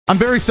I'm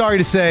very sorry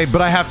to say,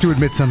 but I have to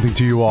admit something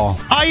to you all.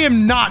 I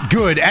am not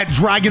good at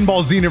Dragon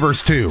Ball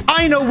Xenoverse 2.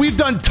 I know we've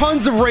done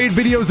tons of raid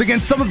videos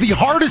against some of the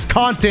hardest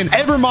content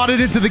ever modded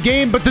into the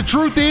game, but the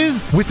truth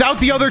is, without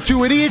the other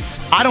two idiots,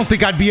 I don't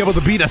think I'd be able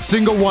to beat a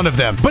single one of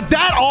them. But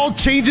that all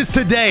changes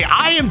today.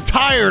 I am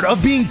tired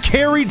of being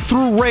carried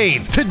through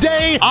raids.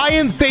 Today, I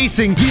am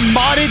facing the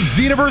modded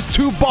Xenoverse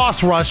 2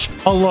 boss rush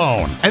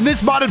alone. And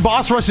this modded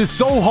boss rush is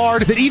so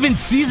hard that even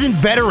seasoned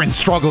veterans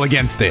struggle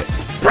against it.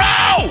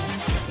 Bro!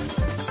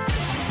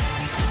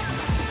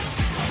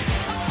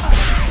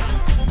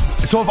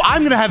 So if I'm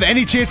going to have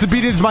any chance of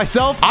beating this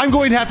myself, I'm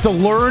going to have to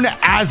learn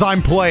as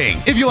I'm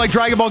playing. If you like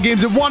Dragon Ball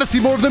games and want to see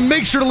more of them,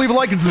 make sure to leave a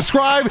like and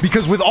subscribe,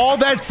 because with all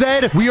that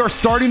said, we are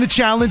starting the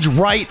challenge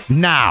right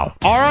now.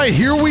 All right,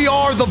 here we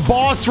are, the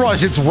boss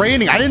rush. It's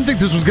raining. I didn't think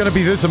this was going to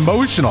be this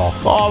emotional.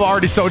 Oh, I'm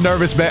already so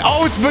nervous, man.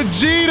 Oh, it's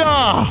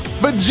Vegeta.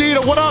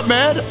 Vegeta, what up,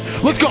 man?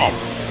 Let's go.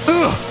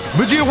 Ugh.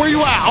 Vegeta, where you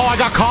at? Oh, I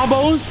got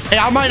combos? Hey,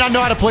 I might not know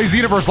how to play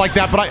Xenoverse like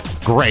that, but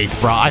Great,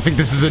 bro. I think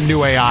this is the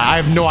new AI. I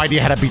have no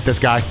idea how to beat this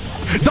guy.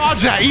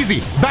 Dodge that, easy.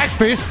 Back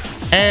fist,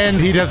 and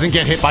he doesn't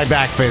get hit by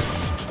back fist.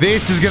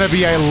 This is gonna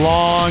be a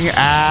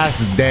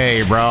long-ass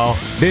day, bro.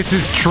 This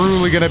is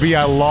truly gonna be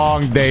a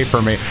long day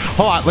for me.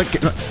 Hold on, look.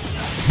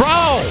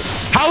 Bro,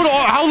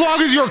 how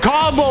long is your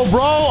combo,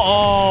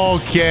 bro?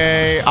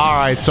 Okay, all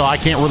right, so I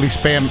can't really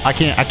spam. I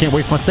can't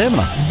waste my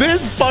stamina.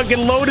 This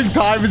fucking loading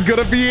time is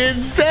gonna be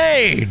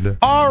insane.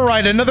 All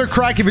right, another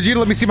cracky Vegeta.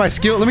 Let me see my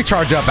skill. Let me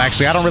charge up,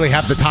 actually. I don't really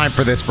have the time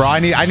for this, bro. I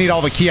need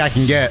all the ki I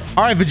can get.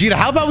 All right, Vegeta,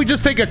 how about we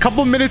just take a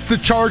couple minutes to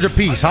charge a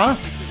piece, huh?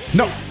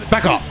 No,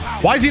 back up.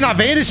 Why is he not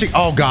vanishing?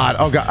 Oh, God.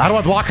 Oh, God. How do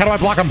I block? How do I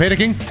block? I'm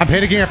panicking. I'm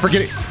panicking. I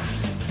forget it.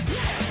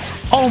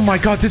 Oh, my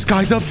God. This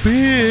guy's a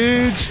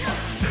bitch.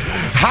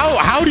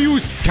 How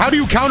do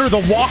you counter the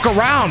walk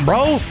around,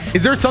 bro?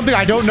 Is there something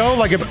I don't know?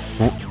 Like,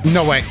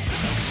 no way.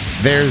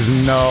 There's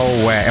no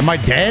way. Am I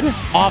dead?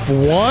 Off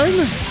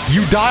one?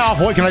 You die off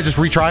what? Can I just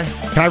retry?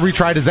 Can I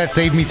retry? Does that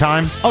save me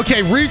time?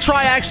 Okay,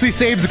 retry actually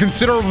saves a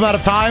considerable amount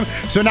of time.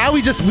 So now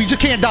we just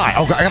can't die.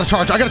 Oh, God, I gotta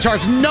charge. I gotta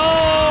charge.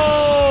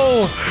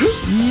 No!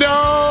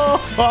 No!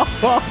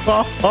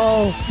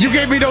 You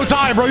gave me no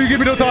time, bro. You gave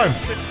me no time.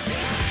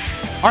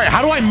 All right,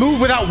 how do I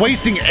move without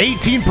wasting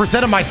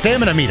 18% of my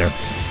stamina meter?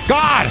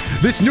 God,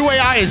 this new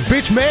AI is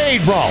bitch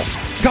made, bro.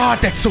 God,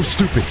 that's so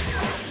stupid.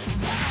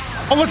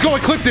 Oh, let's go. I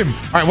clipped him.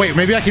 All right, wait.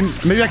 Maybe I can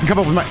come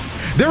up with my.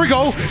 There we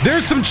go.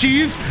 There's some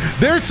cheese.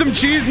 There's some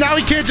cheese. Now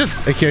he can't just.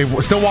 Okay,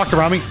 still walked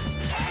around me.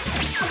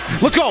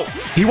 Let's go.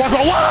 He walked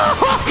around.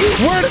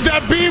 Whoa! Where did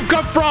that beam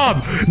come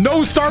from?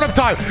 No startup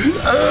time.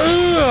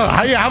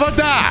 Yeah, how about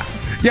that?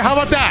 Yeah, how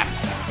about that?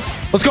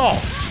 Let's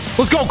go.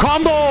 Let's go.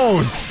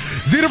 Combos.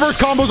 Xenoverse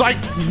combos. I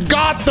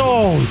got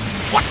those.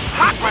 What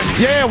happened?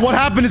 Yeah, what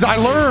happened is I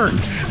learned.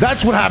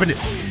 That's what happened.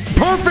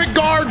 Perfect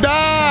guard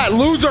that.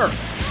 Loser.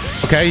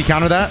 Okay, you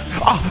counter that.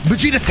 Oh,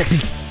 Vegeta's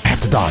technique. I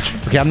have to dodge.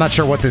 Okay, I'm not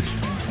sure what this...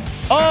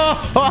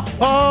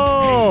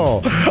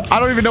 Oh, I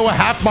don't even know what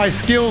half my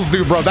skills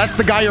do, bro. That's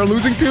the guy you're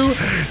losing to?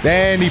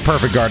 Then he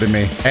perfect guarded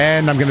me.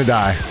 And I'm gonna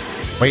die.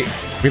 Wait,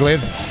 we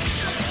lived?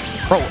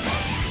 Bro,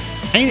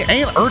 ain't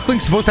Earthling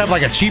supposed to have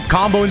like a cheap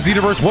combo in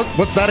Xenoverse?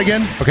 What's that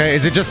again? Okay,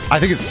 is it just... I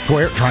think it's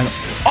square triangle.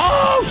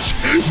 Oh,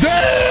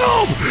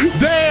 damn!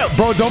 Damn!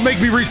 Bro, don't make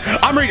me reach.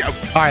 All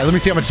right, let me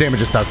see how much damage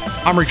this does.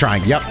 I'm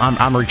retrying. Yep,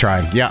 I'm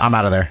retrying. Yeah, I'm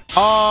out of there.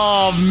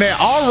 Oh, man.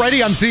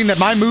 Already I'm seeing that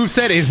my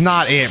moveset is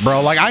not it,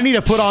 bro. Like, I need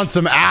to put on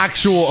some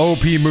actual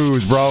OP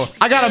moves, bro.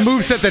 I got a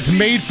moveset that's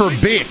made for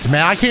bits,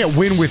 man. I can't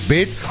win with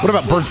bits. What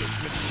about burst?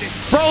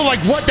 Bro,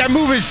 like, what? That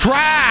move is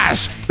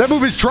trash. That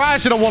move is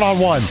trash in a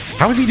one-on-one.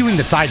 How is he doing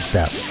the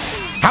sidestep?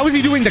 How is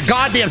he doing the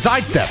goddamn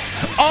sidestep?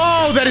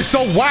 Oh, that is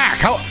so whack.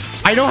 How...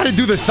 I know how to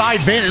do the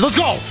side vantage. Let's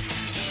go.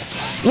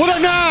 What up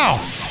now?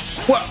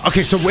 What?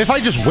 Okay, so if I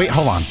just wait,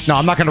 hold on. No,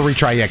 I'm not going to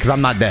retry yet because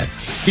I'm not dead.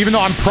 Even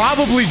though I'm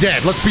probably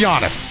dead. Let's be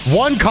honest.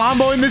 One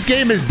combo in this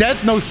game is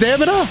death, no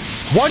stamina.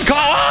 One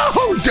combo.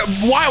 Oh,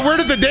 why? Where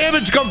did the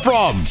damage come from?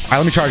 All right,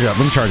 let me charge up.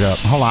 Let me charge up.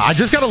 Hold on. I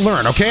just got to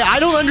learn, okay? I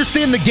don't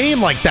understand the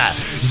game like that.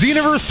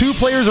 Xenoverse 2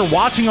 players are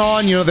watching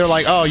on. You know, they're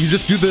like, oh, you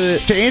just do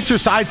the... To answer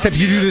sidestep,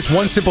 you do this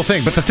one simple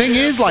thing. But the thing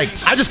is, like,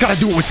 I just got to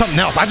do it with something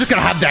else. I just got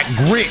to have that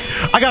grit.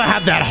 I got to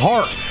have that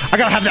heart. I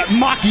got to have that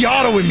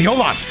macchiato in me.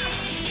 Hold on.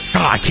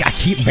 God, I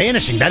keep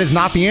vanishing. That is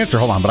not the answer.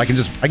 Hold on, but I can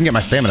get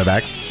my stamina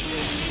back.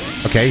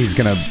 Okay, he's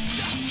gonna...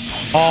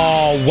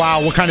 Oh,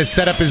 wow. What kind of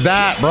setup is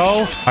that, bro?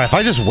 All right, if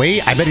I just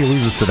wait, I bet he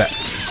loses to that.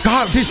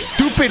 God, this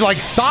stupid,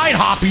 like, side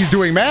hop he's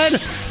doing, man.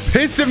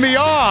 Pissing me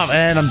off.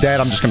 And I'm dead.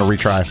 I'm just gonna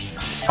retry.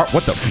 Oh,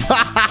 what the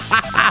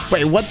fuck?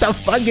 Wait, what the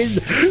fuck is...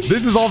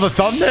 This is all the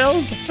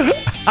thumbnails?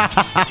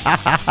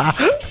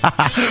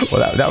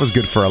 Well, that was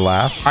good for a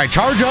laugh. All right,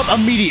 charge up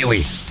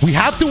immediately. We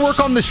have to work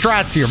on the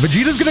strats here.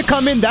 Vegeta's gonna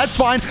come in. That's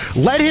fine.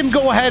 Let him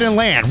go ahead and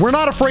land. We're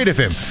not afraid of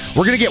him.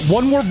 We're gonna get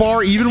one more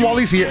bar even while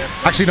he's here.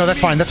 Actually, no, that's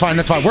fine. That's fine.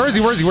 That's fine. Where is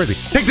he? Where is he? Where is he?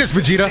 Take this,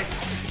 Vegeta.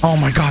 Oh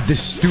my God,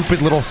 this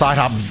stupid little side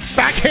hop.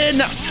 Back in.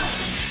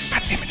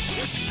 God damn it.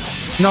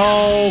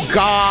 No,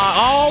 God.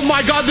 Oh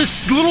my God,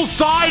 this little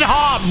side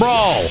hop,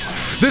 bro.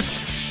 This.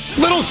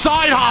 Little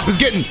side hop is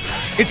getting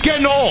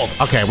old.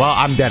 Okay, well,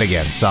 I'm dead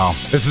again. So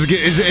this is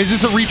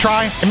this a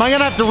retry? Am I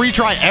gonna have to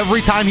retry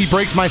every time he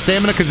breaks my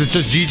stamina because it's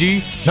just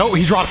GG? No,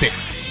 he dropped it.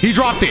 He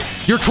dropped it.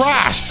 You're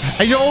trash,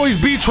 and you'll always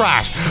be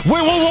trash.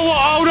 Wait, whoa.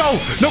 Oh, no.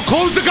 No,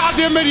 close the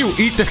goddamn menu.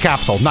 Eat this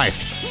capsule.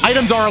 Nice.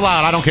 Items are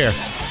allowed. I don't care.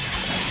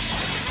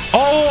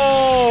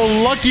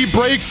 Oh, lucky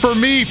break for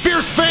me.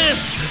 Fierce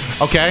fist.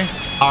 Okay.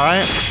 All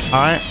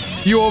right.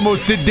 You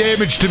almost did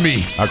damage to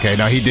me. Okay,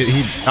 no, he did.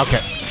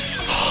 Okay.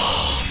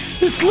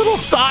 This little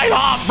side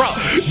hop, bro.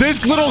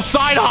 This little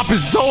side hop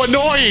is so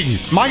annoying.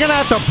 Am I gonna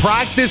have to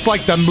practice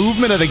like the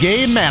movement of the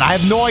game? Man, I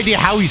have no idea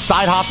how he's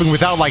side hopping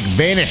without like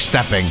vanish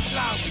stepping.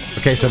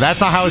 Okay, so that's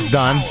not how it's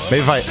done.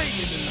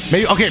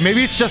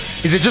 Maybe it's just,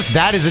 is it just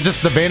that? Is it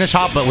just the vanish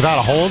hop but without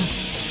a hold?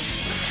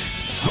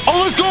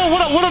 Oh, let's go.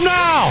 What up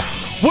now?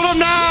 What up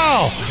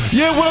now?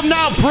 Yeah, what up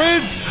now,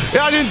 Prince?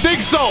 Yeah, I didn't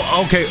think so.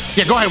 Okay,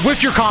 yeah, go ahead.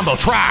 Whiff your combo.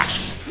 Trash.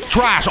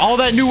 All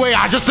that new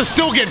AI just to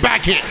still get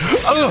back hit.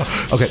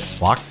 Ugh. Okay,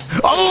 block.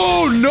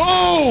 Oh,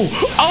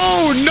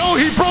 no,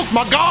 he broke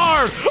my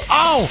guard.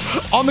 Oh,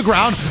 on the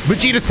ground.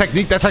 Vegeta's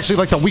technique. That's actually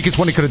like the weakest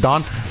one he could have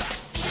done.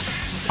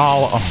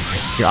 Oh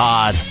my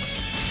God.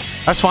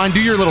 That's fine.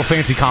 Do your little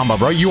fancy combo,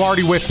 bro. You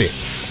already whiffed it.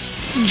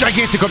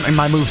 Gigantic. And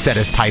my moveset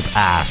is type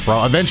ass,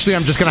 bro. Eventually,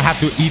 I'm just going to have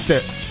to eat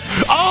the...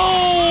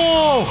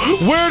 Oh!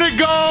 Where'd it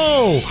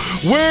go?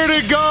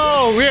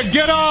 Yeah,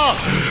 get up!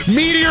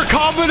 Meteor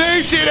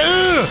combination!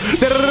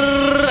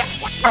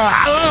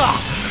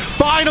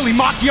 Finally,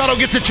 Macchiato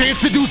gets a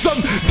chance to do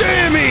some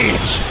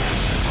damage!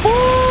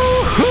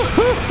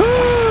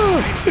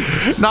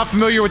 Not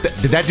familiar with that.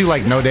 Did that do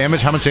like no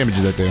damage? How much damage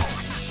did that do?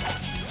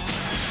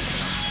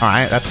 All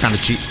right, that's kind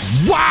of cheap.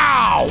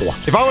 Wow!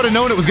 If I would have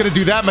known it was going to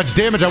do that much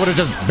damage, I would have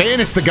just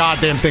vanished the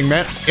goddamn thing,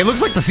 man. It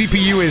looks like the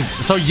CPU is...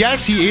 So,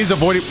 yes, he is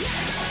avoiding...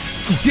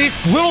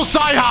 This little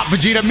side hop,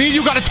 Vegeta. Me and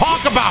you got to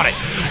talk about it.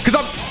 Because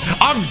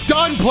I'm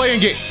done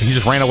playing it. He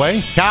just ran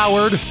away.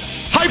 Coward.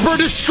 Hyper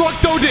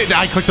Destructo did...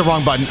 I clicked the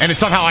wrong button, and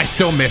somehow I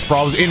still missed, bro.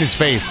 I was in his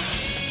face.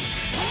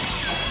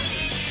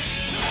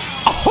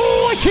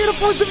 Oh, I can't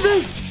afford to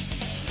miss.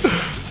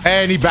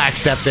 And he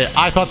backstepped it.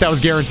 I thought that was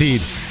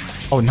guaranteed.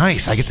 Oh,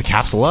 nice. I get the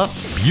capsule up.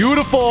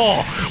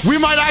 Beautiful. We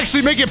might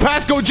actually make it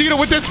past Gogeta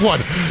with this one.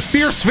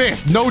 Fierce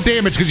Fist. No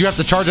damage because you have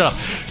to charge it up.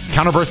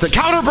 Counterburst.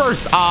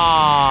 Counterburst.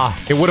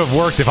 It would have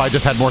worked if I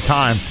just had more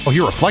time. Oh,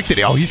 he reflected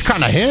it. Oh, he's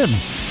kind of him.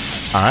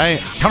 All right.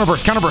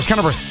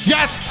 Counterburst.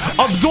 Yes.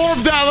 Absorb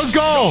that. Let's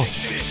go.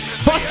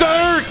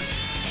 Buster.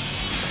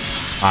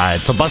 All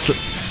right. So Buster.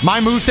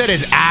 My moveset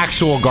is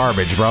actual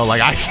garbage, bro.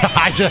 Like,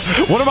 I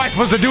just... What am I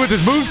supposed to do with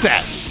this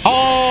moveset?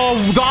 Oh,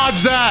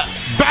 dodge that.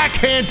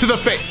 Backhand to the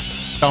face.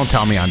 Don't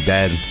tell me I'm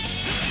dead.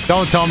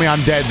 Don't tell me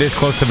I'm dead this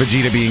close to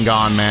Vegeta being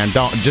gone, man.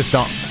 Don't.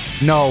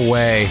 No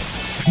way.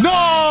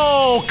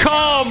 No!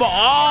 Come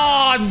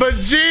on,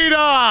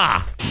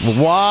 Vegeta!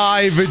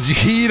 Why,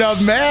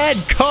 Vegeta,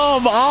 man?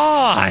 Come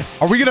on!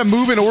 Are we gonna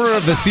move in order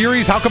of the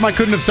series? How come I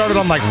couldn't have started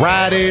on like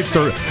Raditz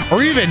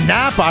or even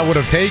Nappa I would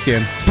have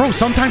taken? Bro,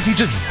 sometimes he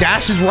just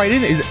dashes right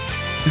in. Is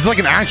it like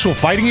an actual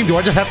fighting game? Do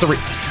I just have to...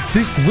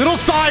 This little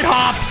side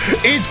hop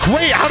is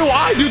great. How do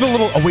I do the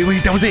little... Oh,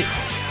 wait, that was it.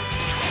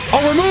 Oh,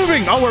 we're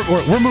moving. Oh,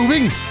 we're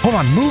moving. Hold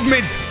on,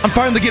 movement. I'm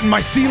finally getting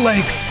my sea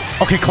legs.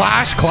 Okay,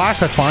 clash.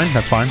 That's fine.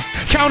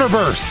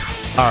 Counterburst.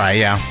 All right,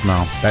 yeah,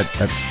 no,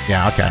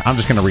 yeah, okay. I'm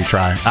just gonna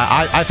retry.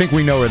 I think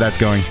we know where that's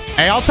going.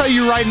 Hey, I'll tell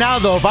you right now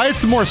though, if I had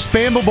some more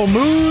spammable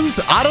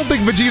moves, I don't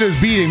think Vegeta's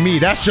beating me.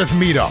 That's just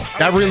me though.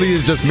 That really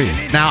is just me.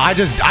 Now, I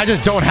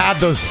just don't have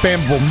those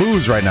spammable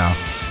moves right now.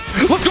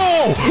 Let's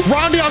go.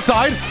 Round the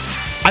outside.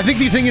 I think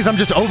the thing is I'm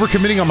just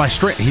overcommitting on my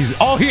strength. He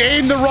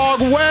aimed the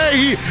wrong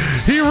way.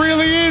 He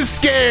really is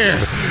scared.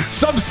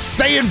 Some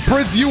Saiyan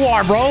Prince you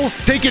are, bro.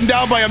 Taken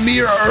down by a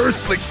mere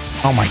earthling.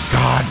 Oh my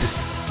God.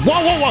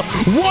 Whoa.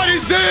 What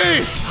is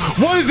this?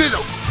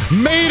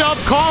 Made up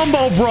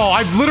combo, bro.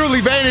 I've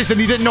literally vanished and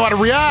he didn't know how to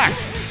react.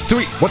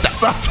 So what the?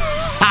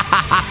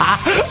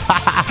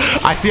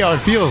 I see how it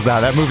feels now.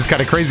 That move is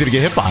kind of crazy to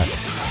get hit by.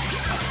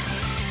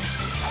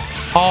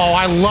 Oh,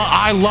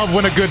 I love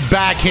when a good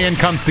backhand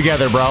comes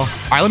together, bro. All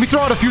right, let me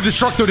throw out a few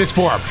Destructo Discs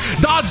for him.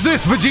 Dodge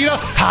this, Vegeta.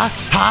 Ha.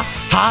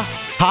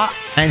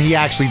 And he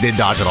actually did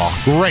dodge it all.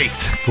 Great.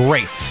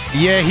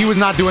 Yeah, he was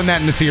not doing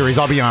that in the series,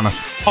 I'll be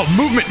honest. Oh,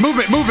 movement.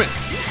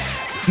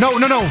 No.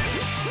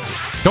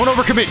 Don't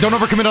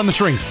overcommit on the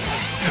strings.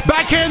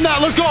 Backhand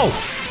that, let's go.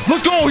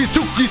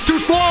 He's too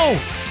slow.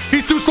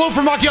 He's too slow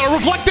for Macchiato.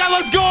 Reflect that,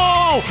 let's go!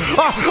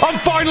 I'm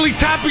finally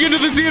tapping into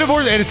the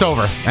Xenoverse, and it's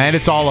over. And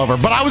it's all over.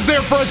 But I was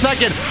there for a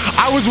second.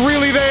 I was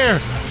really there.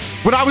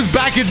 When I was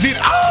back in Xenoverse,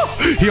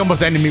 oh! He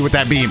almost ended me with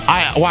that beam.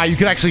 Wow, you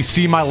could actually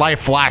see my life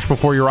flash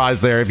before your eyes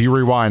there if you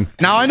rewind.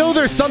 Now, I know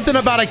there's something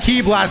about a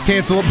Ki Blast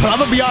cancel, but I'm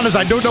gonna be honest,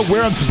 I don't know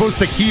where I'm supposed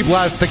to Ki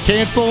Blast to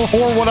cancel,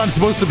 or what I'm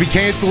supposed to be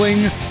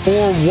canceling,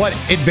 or what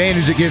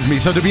advantage it gives me.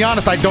 So to be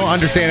honest, I don't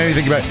understand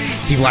anything about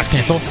Ki Blast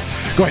cancel.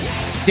 Go ahead.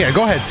 Yeah,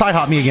 go ahead. Side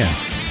hop me again.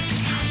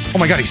 Oh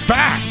my God, he's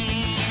fast.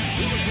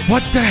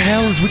 What the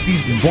hell is with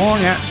these long...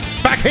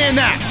 Backhand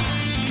that.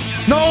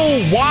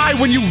 No, why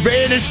when you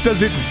vanish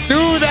does it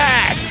do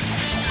that?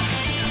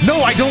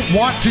 No, I don't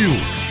want to.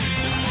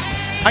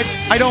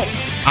 I don't.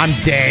 I'm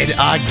dead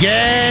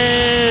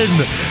again.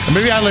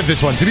 Maybe I live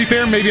this one. To be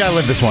fair, maybe I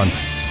live this one.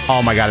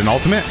 Oh my God, an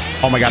ultimate.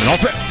 Oh my God, an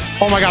ultimate.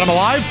 Oh my God, I'm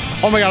alive.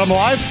 Oh my God, I'm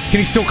alive. Can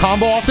he still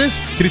combo off this?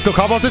 Can he still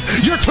combo off this?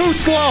 You're too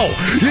slow.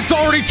 It's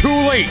already too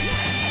late.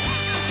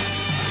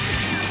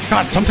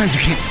 God, sometimes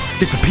you can't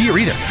disappear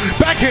either.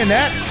 Backhand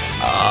that.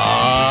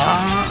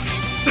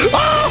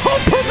 Oh,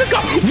 perfect.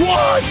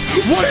 What?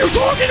 What are you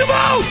talking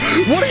about?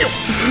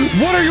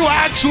 What are you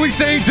actually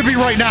saying to me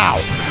right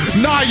now?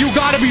 Nah, you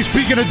gotta be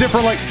speaking a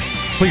different like.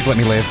 Please let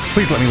me live.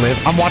 Please let me live.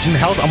 I'm watching the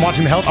health. I'm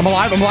watching the health. I'm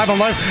alive. I'm alive. I'm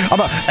alive. I'm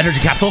a energy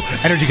capsule.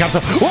 Energy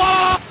capsule.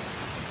 Whoa!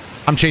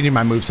 I'm changing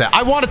my moveset.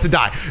 I wanted to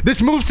die.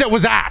 This moveset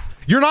was ass.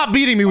 You're not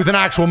beating me with an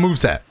actual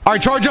moveset. All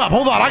right, charge up.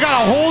 Hold on. I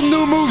got a whole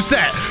new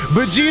moveset.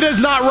 Vegeta's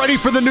not ready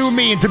for the new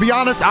me. And to be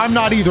honest, I'm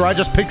not either. I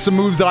just picked some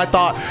moves that I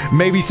thought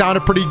maybe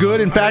sounded pretty good.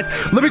 In fact,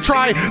 let me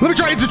try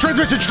instant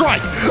transmission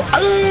strike.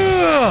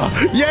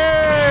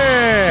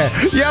 Yeah.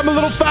 Yeah, I'm a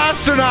little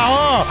faster now,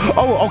 huh?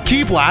 Oh,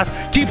 key blast.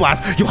 Key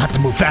blast. You'll have to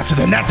move faster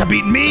than that to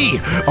beat me.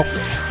 Oh,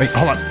 wait,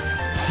 hold on.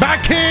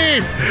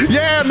 Backhand!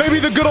 Yeah, maybe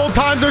the good old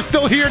times are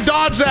still here.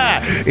 Dodge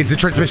that! Instant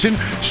transmission,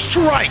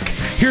 strike!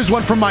 Here's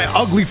one from my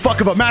ugly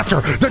fuck of a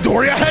master, the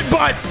Dotodoya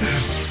headbutt!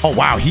 Oh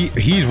wow,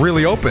 he's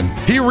really open.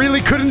 He really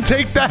couldn't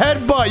take the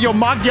headbutt. Yo,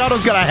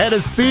 Macchiato's got a head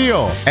of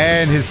steel.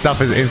 And his stuff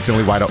is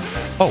instantly wide open.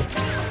 Oh,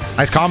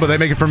 nice combo. They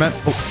make it ferment.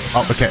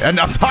 Oh, okay. And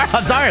I'm sorry.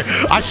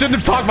 I shouldn't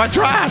have talked my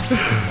trash.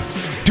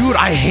 Dude,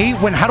 I hate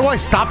when, how do I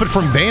stop it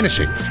from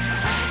vanishing?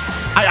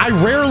 I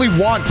rarely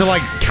want to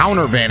like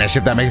counter vanish,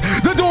 if that makes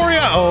the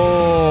Dotodoya.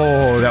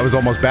 Oh, that was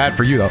almost bad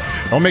for you though.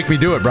 Don't make me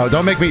do it, bro.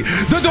 Don't make me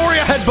the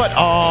Dotodoya headbutt.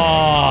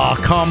 Oh,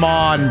 come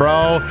on,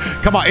 bro.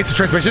 Come on, it's a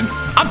transmission.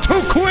 I'm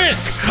too quick.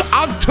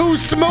 I'm too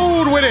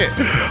smooth with it.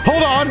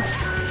 Hold on.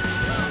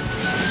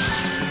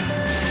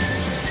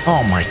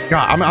 Oh my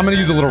God. I'm gonna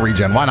use a little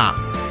regen. Why not?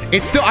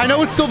 It's still, I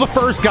know it's still the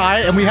first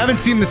guy and we haven't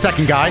seen the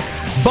second guy,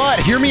 but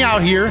hear me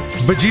out here.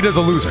 Vegeta's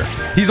a loser.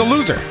 He's a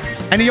loser.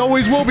 And he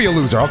always will be a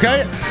loser,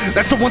 okay?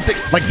 That's the one thing,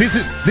 like this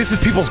is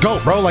people's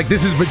GOAT, bro. Like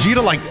this is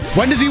Vegeta, like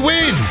when does he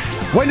win?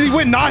 When does he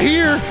win? Not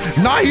here,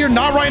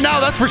 not right now,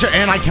 that's for sure.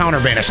 And I counter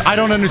vanish. I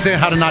don't understand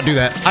how to not do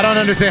that. I don't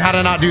understand how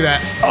to not do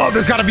that. Oh,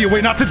 there's gotta be a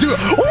way not to do it.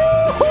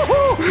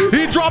 Ooh,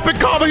 he dropping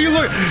combo,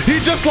 he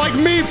just like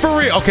me for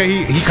real.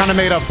 Okay, he kind of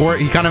made up for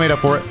it. He kind of made up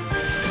for it.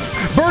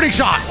 Birdie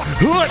shot.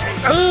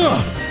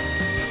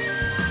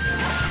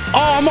 Oh,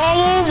 I'm all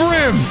over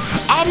him.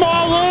 I'm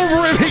all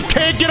over him. He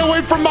can't get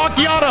away from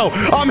Macchiato.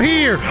 I'm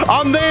here.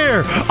 I'm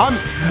there.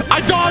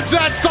 I dodged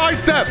that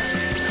sidestep.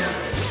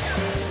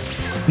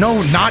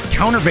 No, not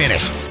counter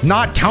vanish.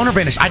 Not counter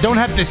vanish. I don't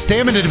have the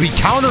stamina to be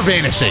counter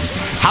vanishing.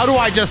 How do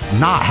I just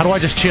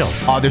chill?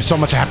 Oh, there's so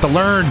much I have to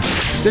learn.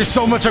 There's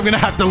so much I'm gonna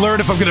have to learn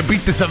if I'm gonna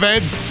beat this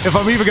event. If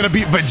I'm even gonna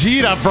beat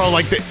Vegeta, bro.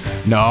 Like the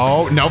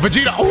no,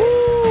 Vegeta.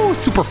 Ooh,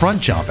 super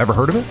front jump. Ever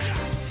heard of it?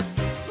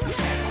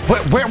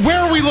 Where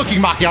are we looking,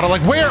 Macchiato?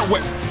 Like where?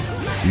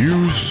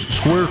 Use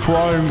square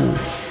triangle.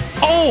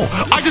 Oh,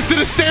 I just did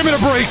a stamina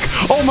break.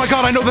 Oh my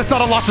God, I know that's not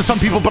a lot to some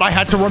people, but I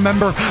had to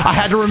remember. I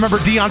had to remember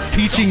Dion's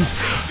teachings.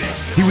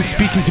 He was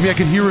speaking to me. I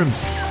could hear him.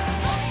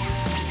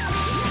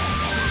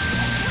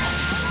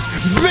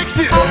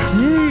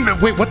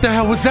 Wait, what the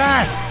hell was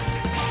that?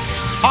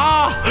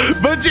 Ah,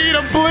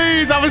 Vegeta,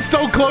 please! I was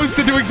so close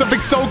to doing something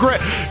so great.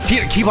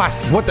 Key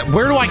blast. What?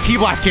 Where do I key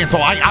blast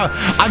cancel?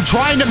 I'm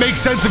trying to make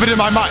sense of it in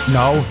my mind.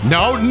 No.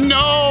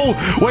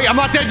 Wait, I'm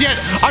not dead yet.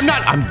 I'm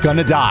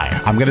gonna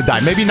die. I'm gonna die.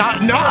 Maybe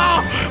not. No!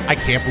 I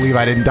can't believe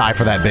I didn't die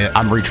for that bit.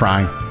 I'm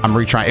retrying.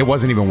 It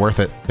wasn't even worth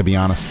it, to be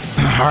honest.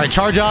 All right,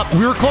 charge up.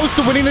 We were close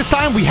to winning this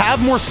time. We have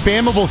more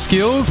spammable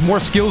skills, more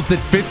skills that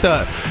fit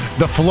the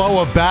flow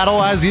of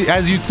battle, as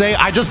you'd say.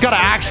 I just gotta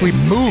actually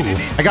move.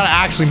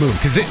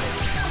 Because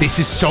this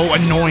is so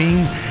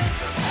annoying.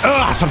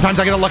 Sometimes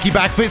I get a lucky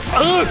back fist.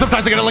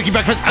 Sometimes I get a lucky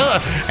back fist.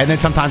 And then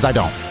sometimes I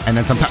don't. And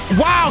then sometimes,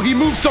 wow, he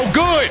moves so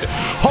good.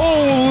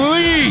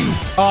 Holy.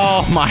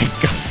 Oh my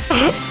God.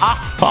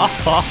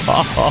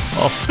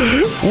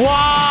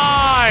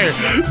 Why?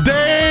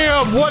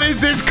 Damn, what is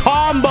this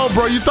combo,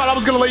 bro? You thought I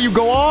was gonna let you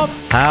go off?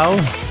 How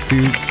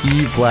to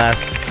key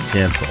blast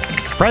cancel.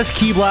 Press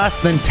key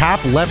blast, then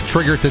tap left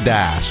trigger to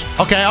dash.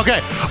 Okay.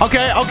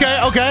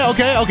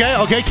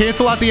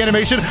 Cancel out the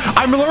animation.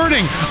 I'm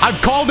learning. I've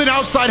called in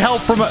outside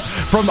help from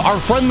our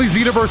friendly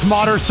Xenoverse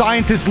modder,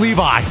 scientist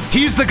Levi.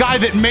 He's the guy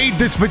that made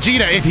this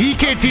Vegeta. If he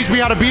can't teach me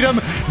how to beat him,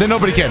 then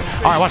nobody can.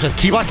 All right, watch this.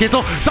 Key blast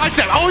cancel.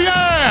 Sidestep. Oh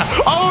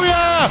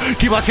yeah.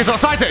 Key blast cancel.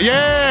 Sidestep.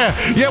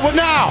 Yeah. What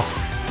now?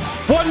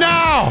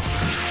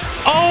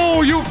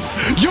 Oh, you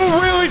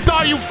really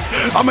thought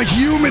I'm a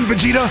human,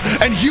 Vegeta,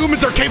 and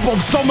humans are capable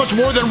of so much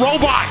more than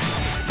robots.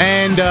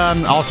 And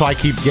also, I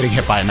keep getting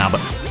hit by it now, but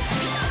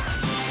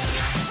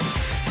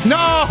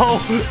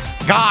no,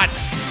 God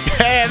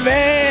damn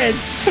it,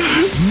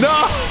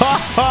 no,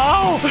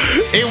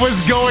 it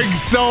was going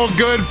so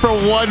good for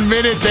 1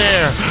 minute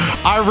there.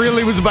 I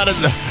really was about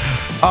to.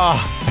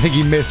 I think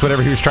he missed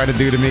whatever he was trying to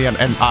do to me, and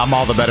I'm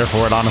all the better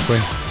for it, honestly.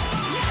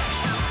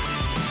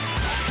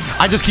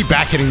 I just keep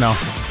back hitting though.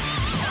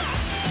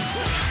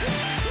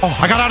 Oh,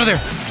 I got out of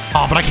there.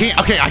 Oh, but I can't.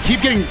 Okay, I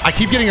keep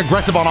getting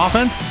aggressive on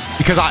offense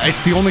because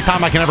it's the only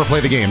time I can ever play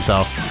the game.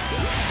 So,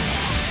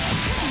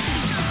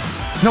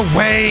 no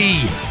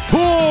way.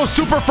 Oh,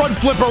 super front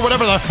flip or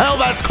whatever the hell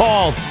that's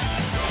called.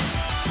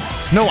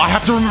 No, I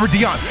have to remember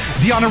Dion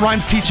and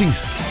Rhymes'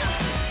 teachings.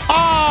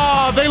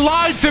 Oh, they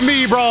lied to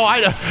me, bro.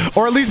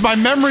 Or at least my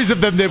memories of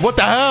them did. What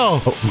the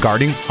hell? Oh, I'm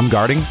guarding.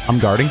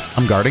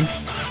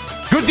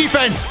 Good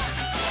defense.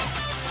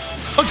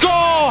 Let's go.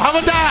 How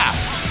about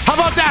that?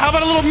 How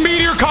about a little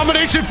meteor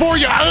combination for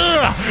you?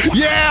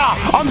 Yeah,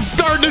 I'm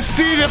starting to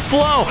see the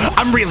flow.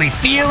 I'm really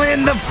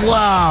feeling the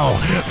flow.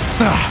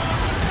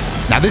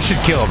 Now this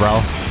should kill,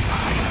 bro.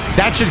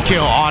 That should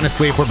kill,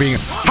 honestly, if we're being...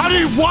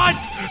 What?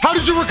 How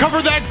did you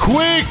recover that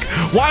quick?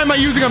 Why am I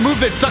using a move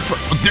that sucks for...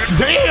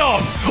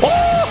 Damn!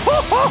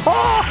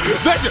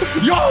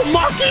 Yo,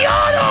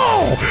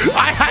 Macchiato!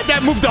 I had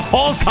that move the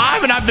whole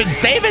time, and I've been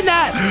saving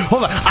that.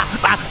 Hold on.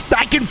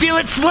 I can feel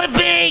it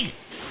slipping.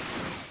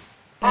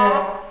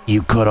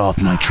 You cut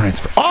off my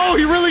transfer. Oh,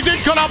 he really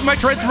did cut off my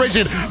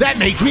transformation. That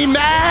makes me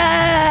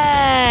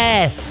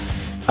mad.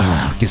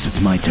 Guess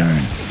it's my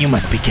turn. You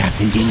must be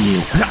Captain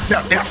Ginyu.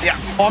 Yeah.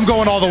 Oh, I'm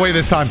going all the way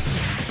this time.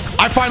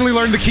 I finally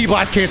learned the Ki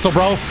Blast cancel,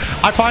 bro.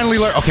 I finally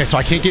learned. Okay, so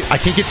I can't get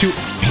too.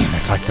 Man,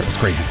 that sidestep is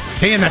crazy.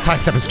 Damn, that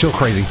sidestep is still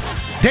crazy.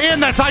 Damn,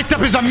 that sidestep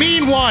is a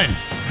mean one.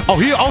 Oh,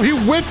 he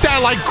whipped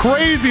that like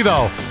crazy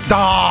though.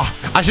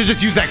 I should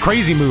just use that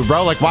crazy move,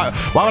 bro. Like, why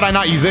would I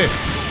not use this?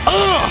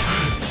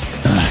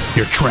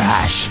 You're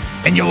trash,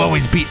 and you'll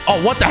always beat.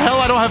 Oh, what the hell?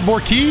 I don't have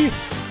more ki?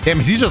 Damn,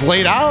 is he just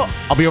laid out?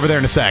 I'll be over there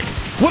in a sec.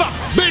 What up,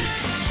 bitch?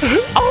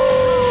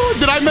 Oh,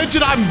 did I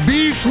mention I'm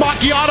Beast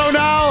Macchiato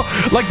now?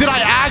 Like, did I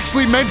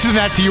actually mention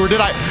that to you, or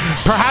did I?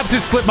 Perhaps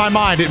it slipped my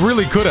mind. It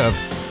really could have.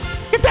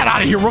 Get that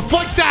out of here.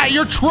 Reflect that.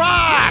 You're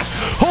trash.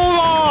 Hold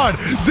on.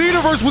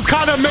 Xenoverse was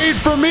kind of made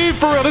for me,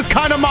 for real. This is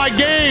kind of my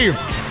game.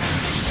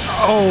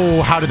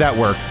 Oh, how did that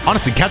work?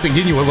 Honestly, Captain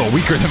Ginyu a little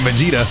weaker than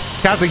Vegeta.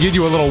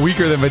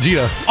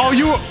 Oh,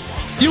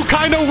 you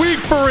kind of weak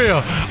for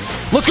real.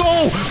 Let's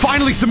go.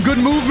 Finally, some good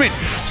movement.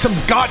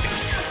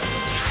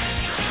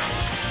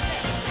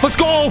 Let's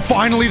go.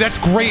 Finally, that's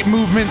great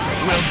movement.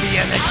 Will be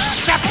an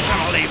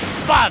exceptionally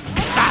fun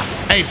battle.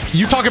 Hey,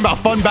 you talking about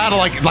fun battle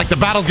like the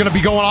battle's gonna be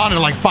going on in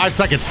like 5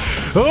 seconds.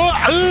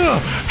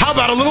 How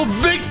about a little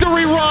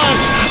victory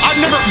rush? I've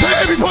never...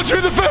 Damn, he punched me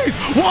in the face.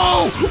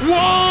 Whoa.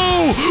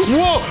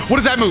 What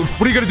does that move?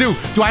 What are you gonna do?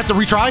 Do I have to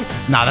retry?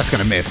 Nah, that's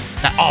gonna miss.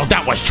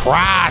 That was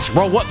trash,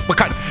 bro. What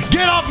kind?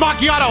 Get up,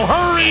 Macchiato.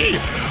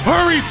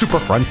 Hurry. Super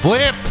front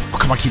flip. Oh,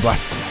 come on, Ki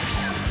Blast.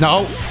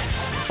 No.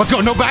 Let's go.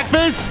 No back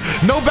fist.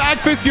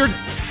 You're...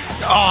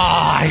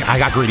 Oh, I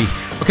got greedy.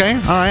 Okay,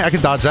 all right, I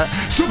can dodge that.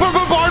 Super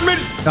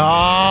bombardment.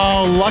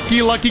 Oh,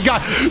 lucky guy.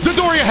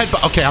 Dotodoya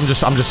headbutt. Okay, I'm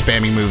just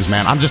spamming moves,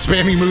 man. I'm just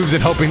spamming moves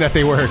and hoping that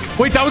they work.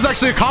 Wait, that was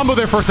actually a combo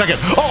there for a second.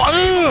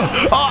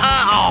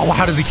 Oh,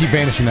 how does he keep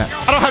vanishing that?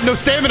 I don't have no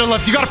stamina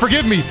left. You gotta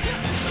forgive me.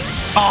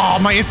 Oh,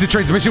 my instant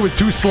transmission was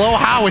too slow.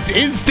 How? It's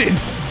instant.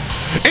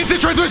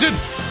 Instant transmission.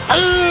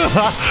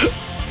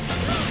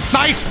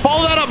 Nice.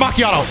 Follow that up,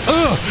 Macchiato.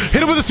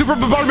 Hit him with a super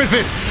bombardment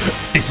fist.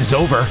 This is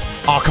over.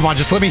 Oh, come on.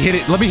 Just let me hit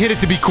it. Let me hit it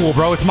to be cool,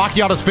 bro. It's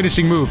Macchiato's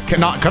finishing move.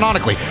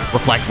 Canonically.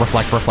 Reflect.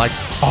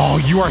 Oh,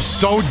 you are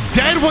so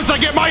dead once I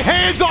get my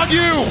hands on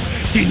you.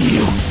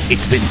 Ginyu,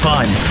 it's been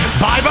fun.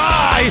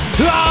 Bye-bye.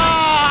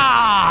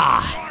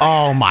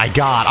 Oh, my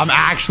God.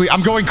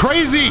 I'm going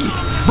crazy.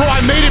 Bro,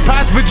 I made it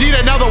past Vegeta,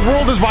 and now the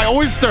world is my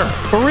oyster.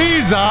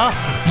 Frieza,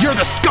 you're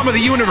the scum of the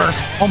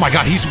universe. Oh, my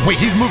God. He's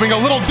moving a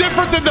little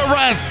different than the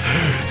rest.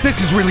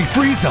 This is really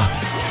Frieza.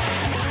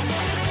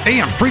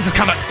 Damn, Frieza's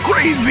kind of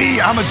crazy.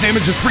 How much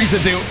damage does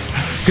Frieza do?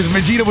 Because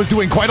Vegeta was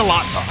doing quite a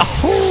lot.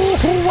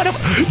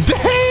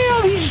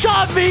 Damn, he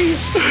shot me.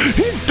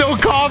 He's still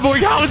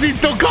comboing. How is he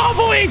still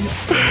comboing?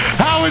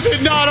 How is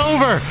it not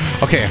over?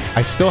 Okay,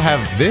 I still have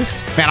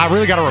this. Man, I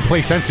really got to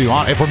replace Sensu.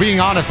 If we're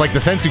being honest, like the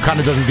Sensu kind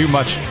of doesn't do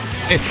much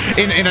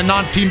in a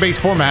non-team-based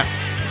format.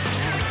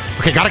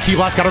 Okay, got a Ki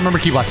Blast. Got to remember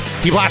Ki Blast.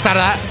 Ki Blast out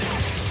of that.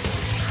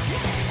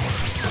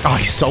 Oh,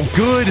 he's so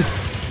good.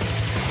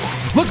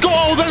 Let's go.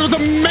 Oh, that was a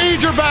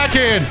major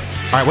backhand.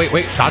 All right,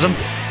 wait. Dodge him.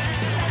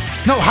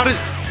 No, how did...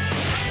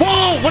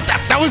 Whoa, what the...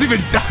 That was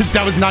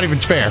not even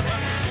fair.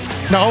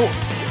 No.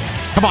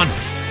 Come on,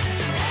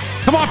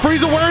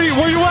 Frieza, where are you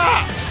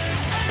at?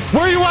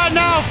 Where are you at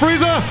now,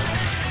 Frieza?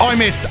 Oh, I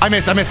missed.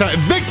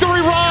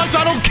 Victory rush.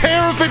 I don't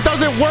care if it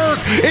doesn't work.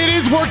 It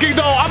is working,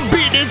 though. I'm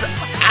beating his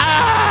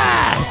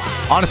ass.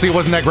 Honestly, it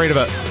wasn't that great of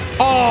a...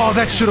 Oh,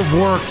 that should have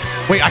worked.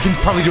 Wait, I can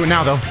probably do it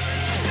now, though.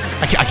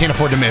 I can't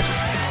afford to miss.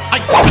 I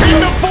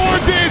can't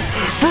afford this!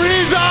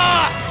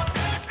 Frieza!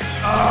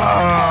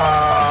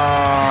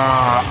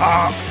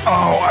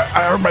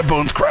 I heard my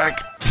bones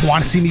crack.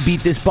 Want to see me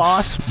beat this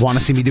boss? Want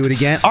to see me do it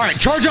again? All right,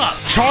 charge up.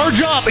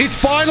 Charge up. It's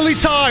finally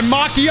time.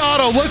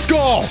 Macchiato, let's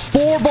go.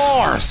 4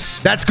 bars.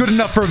 That's good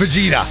enough for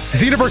Vegeta.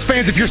 Xenoverse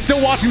fans, if you're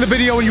still watching the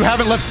video and you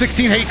haven't left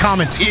 16 hate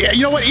comments,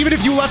 you know what? Even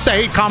if you left the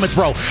hate comments,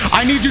 bro,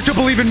 I need you to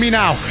believe in me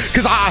now.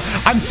 Because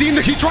I'm seeing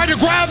that he tried to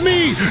grab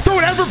me.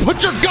 Don't ever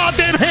put your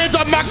goddamn hands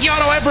on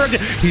Macchiato ever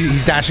again.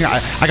 He's dashing.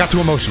 I got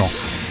too emotional.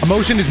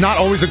 Emotion is not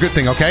always a good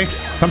thing, okay?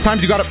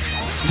 Sometimes you gotta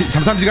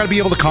be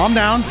able to calm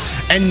down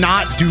and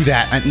not do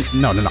that.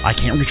 No, I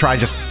can't retry.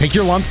 Just take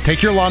your lumps.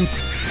 Take your lumps.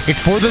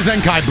 It's for the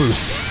Zenkai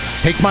boost.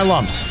 Take my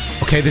lumps.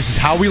 Okay, this is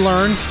how we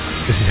learn.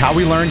 This is how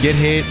we learn. Get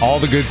hit, all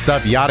the good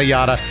stuff, yada,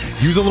 yada.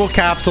 Use a little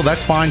capsule.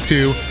 That's fine,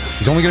 too.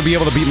 He's only going to be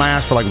able to beat my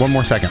ass for like 1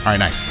 more second. All right,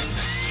 nice.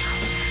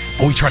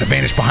 Oh, he tried to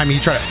vanish behind me.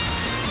 He tried to...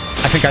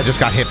 I think I just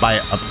got hit by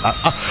a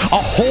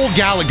whole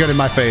Gallagher gun in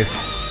my face.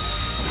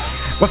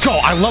 Let's go.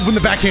 I love when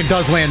the backhand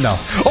does land, though.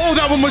 Oh,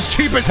 that one was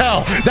cheap as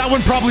hell. That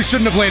one probably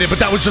shouldn't have landed, but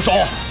that was just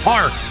all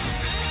heart.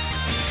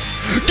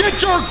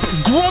 Get your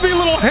grubby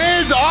little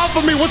hands off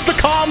of me. What's the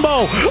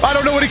combo? I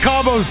don't know any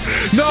combos.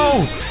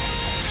 No.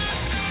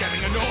 This is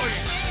getting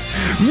annoying.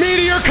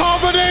 Meteor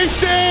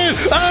combination.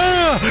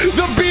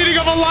 The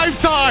beating of a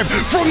lifetime.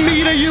 From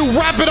me to you.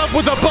 Wrap it up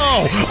with a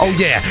bow. Oh,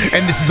 yeah.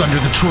 And this is under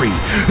the tree.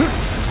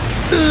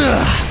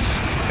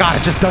 God,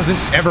 it just doesn't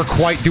ever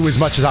quite do as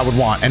much as I would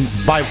want. And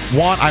by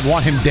want, I'd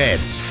want him dead.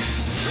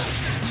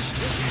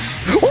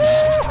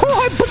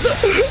 Oh,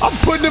 I'm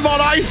putting him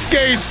on ice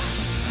skates.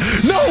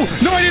 No,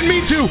 I didn't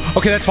mean to.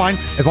 Okay, that's fine.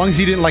 As long as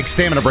he didn't like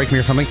stamina break me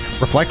or something.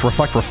 Reflect,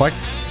 reflect, reflect.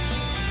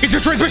 It's a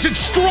transmission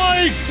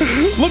strike.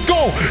 Let's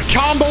go.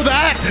 Combo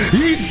that.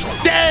 He's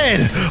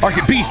dead.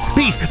 Arcade beast.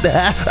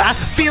 I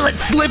feel it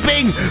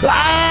slipping.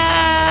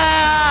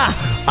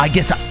 I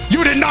guess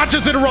you did not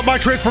just interrupt my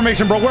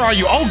transformation, bro. Where are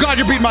you? Oh, God,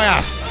 you're beating my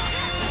ass.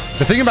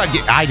 The thing about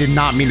I did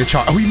not mean to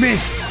charge. Oh, he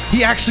missed.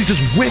 He actually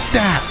just whiffed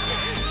that.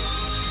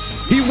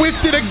 He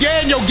whiffed it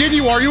again. Yo,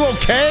 Ginyu, are you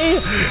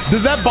okay?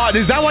 Is that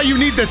why you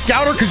need the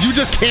scouter? Because you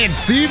just can't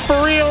see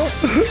for real?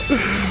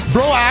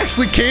 Bro, I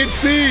actually can't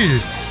see.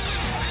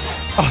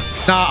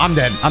 Oh, nah, I'm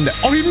dead.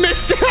 Oh, he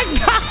missed it.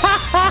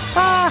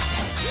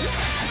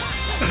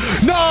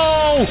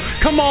 No,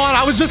 come on.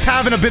 I was just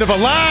having a bit of a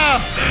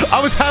laugh.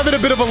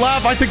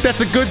 I think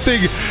that's a good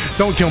thing.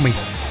 Don't kill me.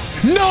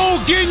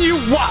 No, Ginyu,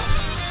 what?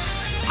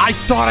 I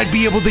thought I'd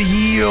be able to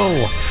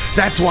heal.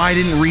 That's why I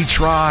didn't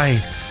retry.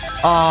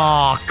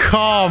 Oh,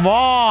 come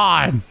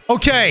on.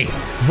 Okay,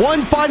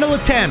 one final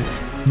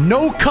attempt.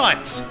 No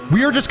cuts.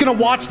 We are just going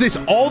to watch this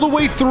all the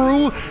way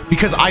through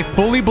because I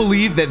fully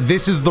believe that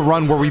this is the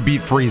run where we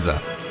beat Frieza.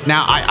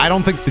 Now, I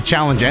don't think the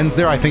challenge ends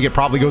there. I think it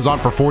probably goes on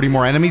for 40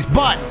 more enemies,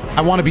 but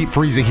I want to beat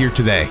Frieza here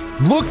today.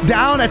 Look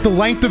down at the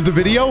length of the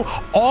video.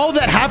 All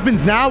that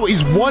happens now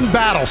is one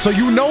battle. So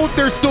you know if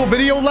there's still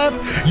video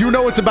left, you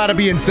know it's about to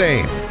be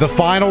insane. The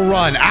final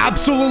run,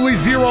 absolutely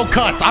 0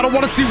 cuts. I don't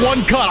want to see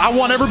 1 cut. I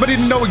want everybody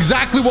to know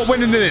exactly what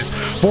went into this.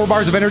 4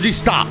 bars of energy,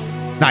 stop.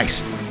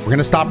 Nice. We're going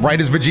to stop right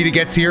as Vegeta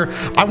gets here.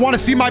 I want to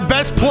see my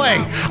best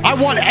play. I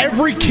want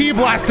every Ki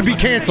Blast to be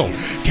canceled.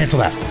 Cancel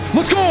that.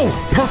 Let's go.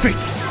 Perfect.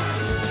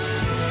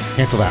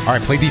 Cancel that. All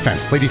right, play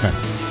defense. Play defense.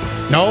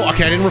 No,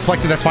 okay, I didn't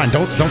reflect it. That's fine.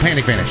 Don't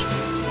panic vanish.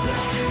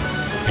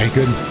 Okay,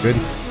 good.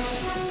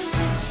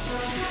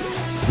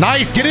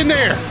 Nice, get in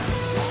there.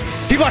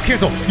 Ki Blast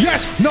cancel.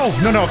 Yes. No.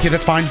 Okay,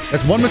 that's fine.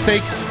 That's 1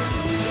 mistake.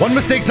 1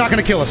 mistake's not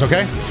gonna kill us,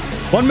 okay?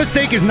 1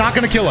 mistake is not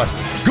gonna kill us.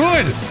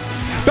 Good.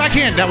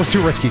 Backhand. That was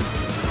too risky.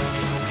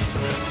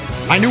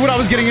 I knew what I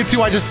was getting into.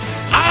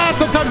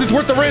 Sometimes it's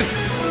worth the risk.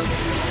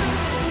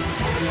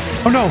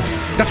 Oh no,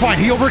 that's fine.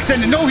 He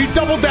overextended. No, he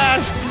double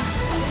dashed.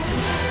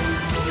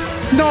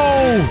 No!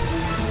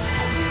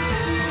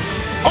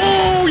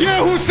 Oh,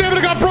 yeah, whose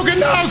stamina got broken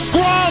now,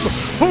 scrub?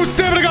 Whose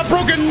stamina got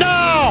broken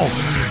now?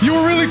 You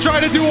were really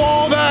trying to do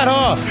all that,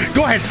 huh?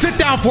 Go ahead, sit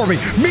down for me.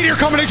 Meteor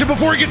combination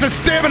before he gets his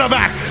stamina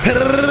back.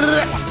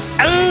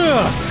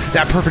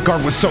 That perfect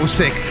guard was so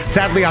sick.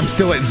 Sadly, I'm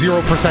still at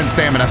 0%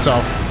 stamina,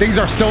 so things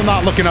are still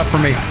not looking up for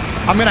me.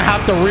 I'm gonna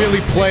have to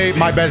really play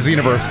my best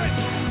Xenoverse.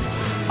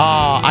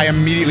 I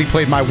immediately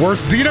played my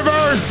worst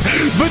Xenoverse.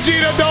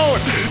 Vegeta, don't.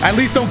 At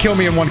least don't kill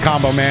me in 1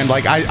 combo, man.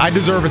 Like, I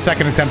deserve a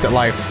 2nd attempt at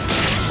life.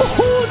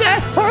 Oh,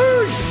 that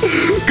hurt.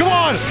 Come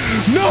on.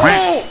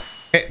 No.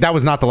 That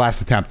was not the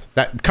last attempt.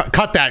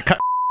 Cut that. Cut.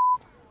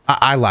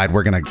 I lied.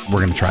 We're gonna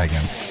try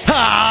again.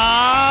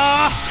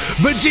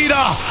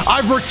 Vegeta,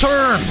 I've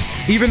returned.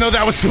 Even though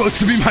that was supposed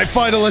to be my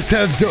final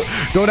attempt.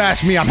 Don't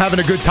ask me. I'm having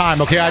a good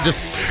time, okay?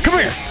 Come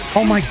here.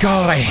 Oh my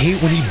God, I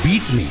hate when he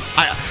beats me.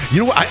 You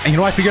know what?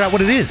 I figured out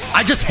what it is.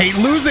 I just hate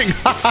losing.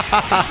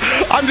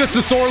 I'm just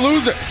a sore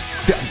loser.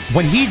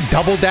 When he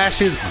double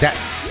dashes,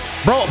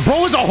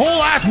 bro is a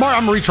whole ass mark.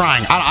 I'm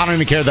retrying. I don't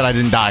even care that I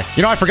didn't die.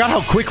 You know, I forgot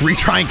how quick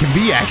retrying can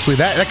be. Actually,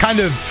 that kind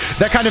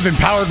of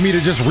empowered me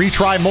to just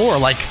retry more.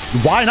 Like,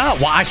 why not?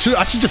 Why I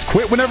should just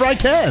quit whenever I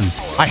can.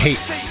 I hate.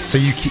 So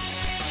you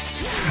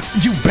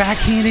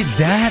backhanded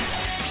that?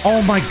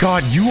 Oh my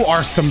God, you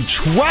are some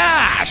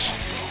trash.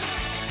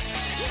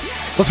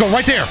 Let's go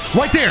right there.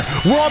 Right there.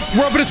 We're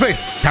up in his face.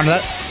 Counter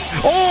that.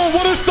 Oh,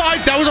 what a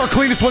sight. That was our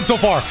cleanest one so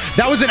far.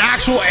 That was an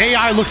actual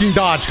AI looking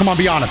dodge. Come on,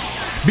 be honest.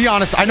 Be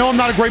honest. I know I'm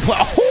not a great player.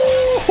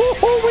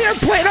 Oh, we are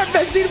playing our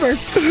best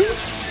Xenoverse.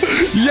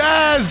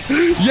 Yes.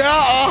 Yeah.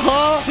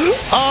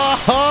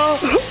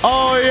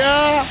 Oh,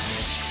 yeah.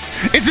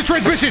 It's a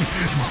transmission.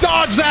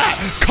 Dodge that.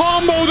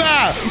 Combo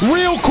that.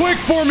 Real quick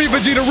for me,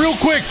 Vegeta. Real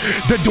quick.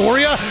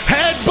 Dotodoya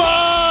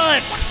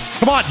headbutt.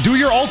 Come on. Do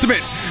your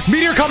ultimate.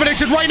 Meteor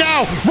combination right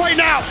now. Right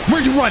now.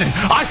 Where you running?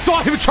 I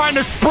saw him trying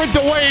to sprint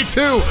away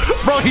too.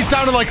 Bro, he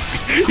sounded like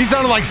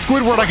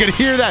Squidward. I could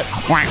hear that.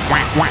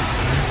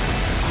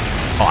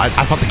 Oh,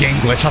 I thought the game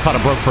glitched. I thought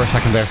it broke for a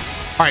second there.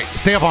 All right,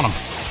 stay up on him.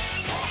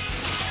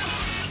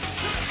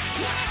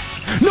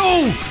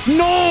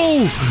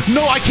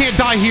 No, I can't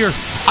die here.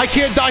 I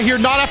can't die here,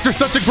 not after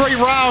such a great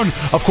round.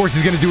 Of course,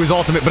 he's going to do his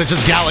ultimate, but it's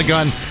just Gala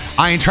Gun.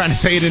 I ain't trying to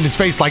say it in his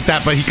face like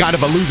that, but he kind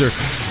of a loser.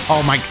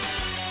 Oh, my.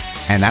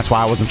 And that's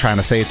why I wasn't trying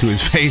to say it to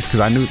his face, because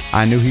I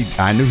knew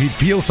he'd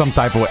feel some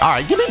type of way. All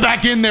right, get me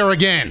back in there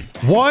again.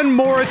 One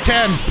more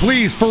attempt,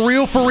 please. For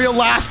real,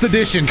 last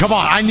edition. Come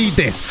on, I need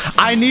this.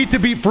 I need to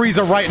beat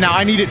Frieza right now.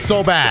 I need it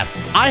so bad.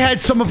 I had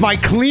some of my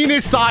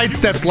cleanest side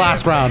steps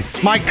last round.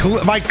 My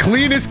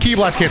cleanest key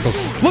blast cancels.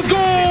 Let's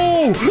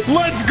go!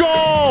 Let's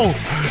go!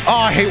 Oh,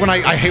 I hate when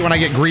I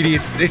get greedy.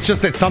 It's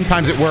just that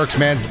sometimes it works,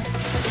 man.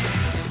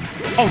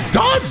 Oh,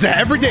 dodge that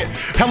every day.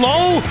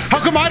 Hello? How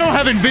come I don't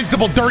have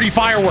invincible dirty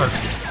fireworks?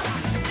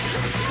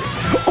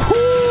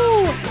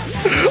 Ooh.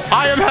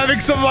 I am having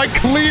some of my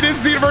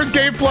cleanest Xenoverse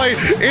gameplay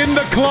in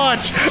the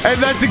clutch,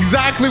 and that's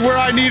exactly where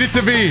I need it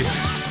to be.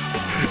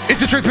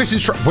 It's a transmission.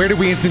 Where did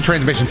we instant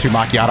transmission to,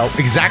 Macchiato?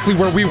 Exactly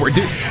where we were.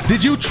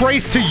 Did you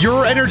trace to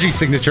your energy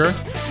signature?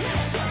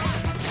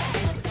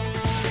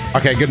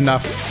 Okay, good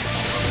enough.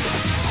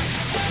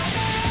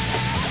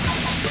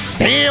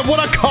 Damn,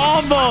 what a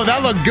combo.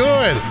 That looked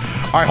good.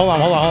 All right, hold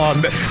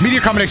on.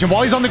 Meteor combination.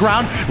 While he's on the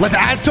ground, let's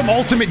add some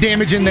ultimate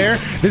damage in there.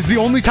 This is the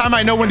only time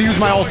I know when to use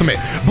my ultimate.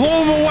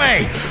 Blow him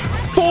away.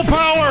 Full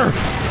power.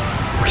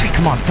 Okay,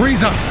 come on,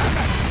 Frieza.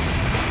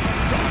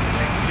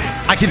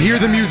 I can hear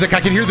the music.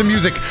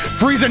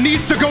 Frieza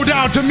needs to go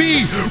down to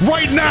me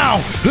right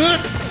now.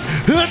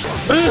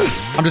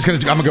 I'm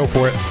gonna go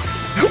for it.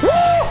 Woo!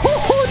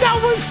 That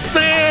was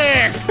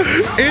sick!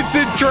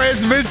 Instant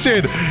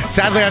transmission.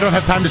 Sadly, I don't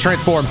have time to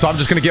transform, so I'm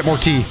just gonna get more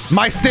ki.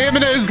 My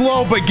stamina is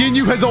low, but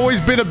Ginyu has always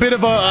been a bit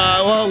of a,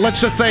 well, let's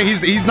just say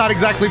he's not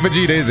exactly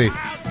Vegeta, is he?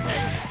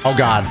 Oh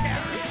God.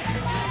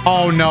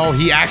 Oh no,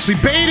 he actually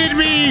baited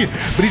me!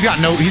 But he's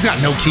got no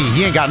ki.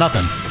 He ain't got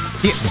nothing.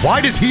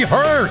 Why does he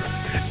hurt?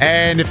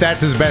 And if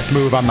that's his best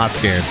move, I'm not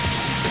scared.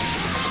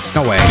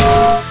 No way.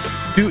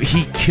 Dude,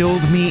 he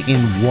killed me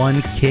in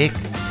one kick.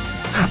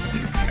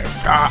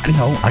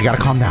 No, I gotta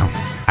calm down.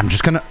 I'm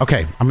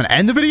gonna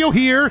end the video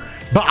here,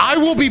 but I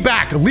will be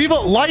back. Leave a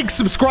like,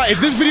 subscribe.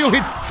 If this video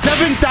hits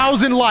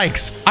 7,000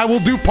 likes, I will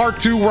do part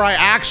 2 where I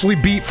actually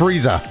beat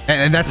Frieza.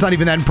 And that's not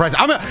even that impressive.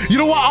 You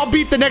know what? I'll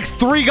beat the next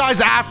 3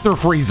 guys after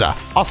Frieza.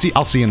 I'll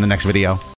see you in the next video.